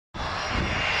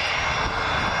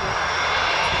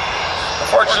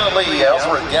Unfortunately,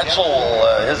 Ellsworth Getchell,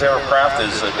 his aircraft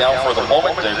is down for the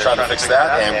moment. They're trying to fix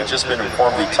that, and we've just been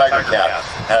informed the Tigercat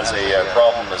has a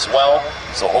problem as well.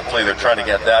 So hopefully they're trying to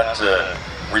get that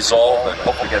resolved and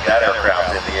hopefully get that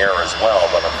aircraft in the air as well.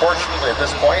 But unfortunately at this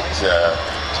point,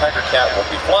 Tigercat won't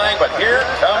be flying, but here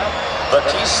come the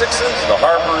T6s, the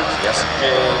Warbirds, the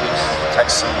SJs, the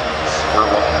Texans,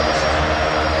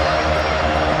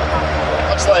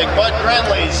 Looks like Bud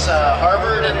Granley's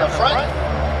Warbird in the front.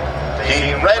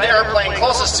 The red airplane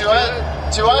closest to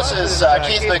us is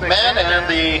Keith McMahon, and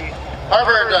the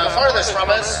Warbird farthest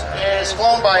from us is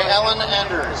flown by Alan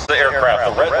Anders. The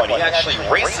aircraft, the red one, he actually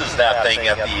races that thing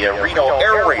at the Reno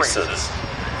Air Races.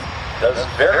 Does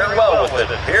very well with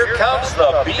it. Here comes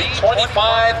the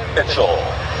B-25 Mitchell.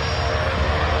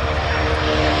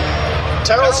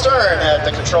 Terrell Stern at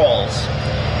the controls.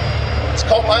 His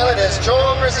co-pilot is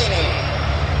Joel Grazzini.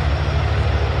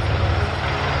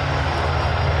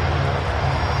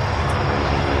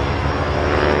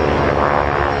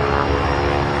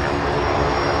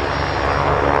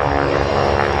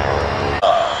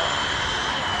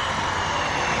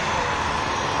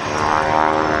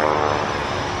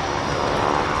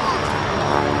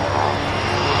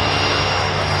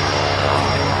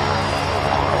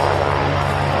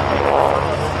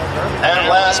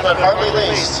 Last but hardly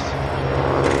least,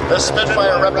 the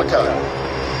Spitfire replica.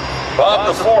 Bob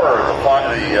DeFore,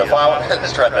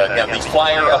 let's try that again, the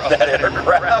flyer of that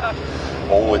aircraft.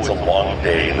 Oh, it's a long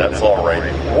day, that's all right.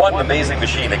 One amazing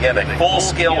machine, again, a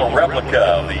full-scale replica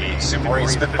of the Super 8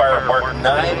 Spitfire Mark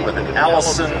 9 with an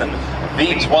Allison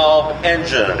V12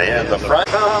 engine. And the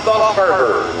front of the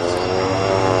Warbirds.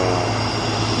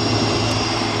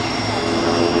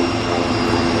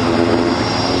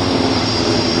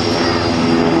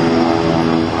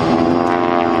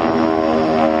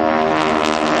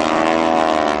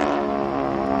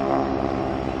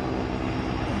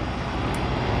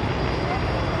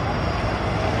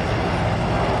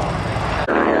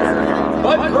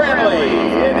 Bud Granley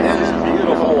in his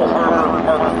beautiful Warbird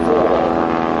Mark 4.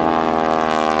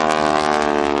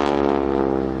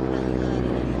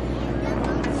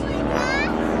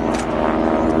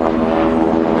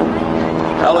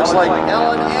 That looks like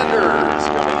Alan Anders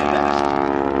coming in next.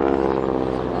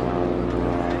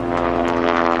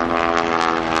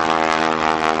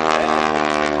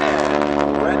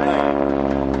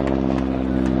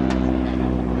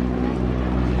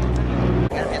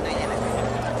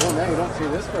 You don't see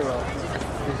this very well.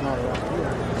 He's not around here.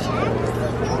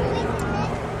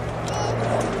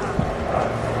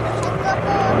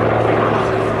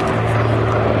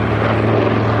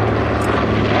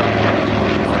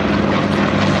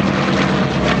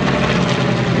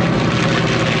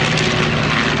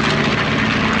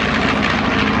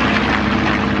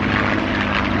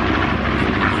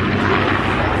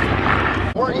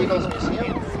 War Eagles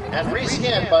Museum and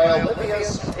reskinned by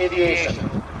Olivia's Aviation.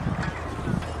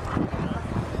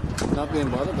 Not being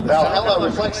bothered with Valhalla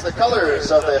reflects the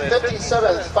colors of the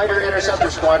 57th Fighter Interceptor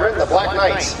Squadron, the Black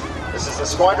Knights. This is the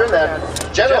squadron that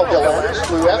General Bill Anders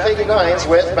flew F-89s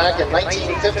with back in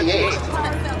 1958.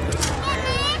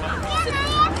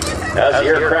 As the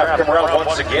aircraft come around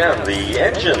once again, the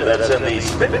engine that's in the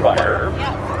Spitfire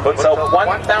puts out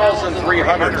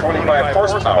 1,325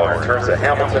 horsepower in terms of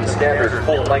Hamilton standard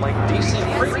full-length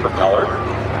DC-3 propeller.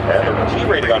 And the G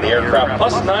rating on the aircraft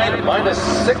 +9,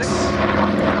 -6.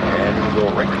 And we'll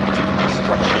go right to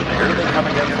destruction. Here they come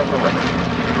again from the right.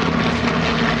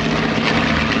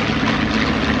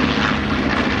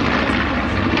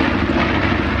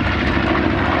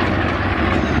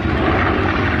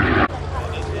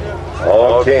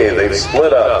 Okay, they've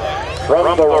split up.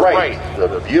 From the right,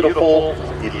 the beautiful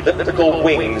elliptical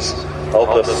wings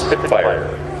of the Spitfire.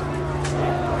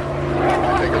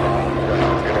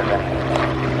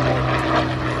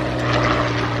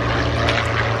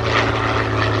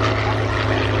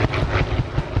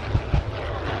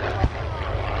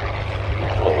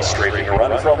 A little straightening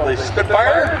run from the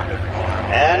Spitfire.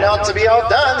 And now to be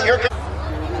outdone, here comes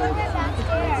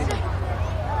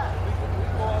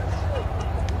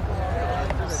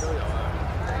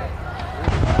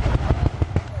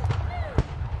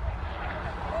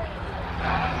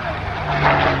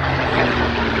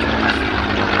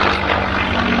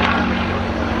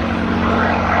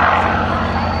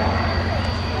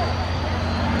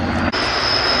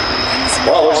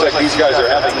Well, it looks like these guys are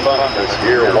having fun. This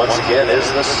here, once again,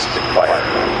 is the Spitfire.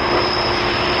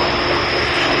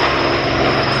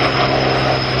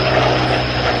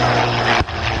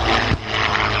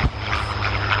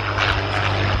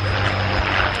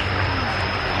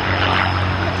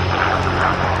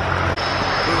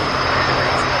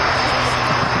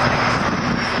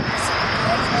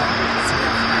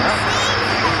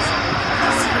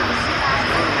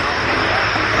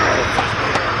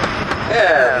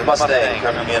 and Mustang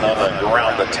coming in on a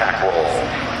ground attack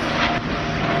roll.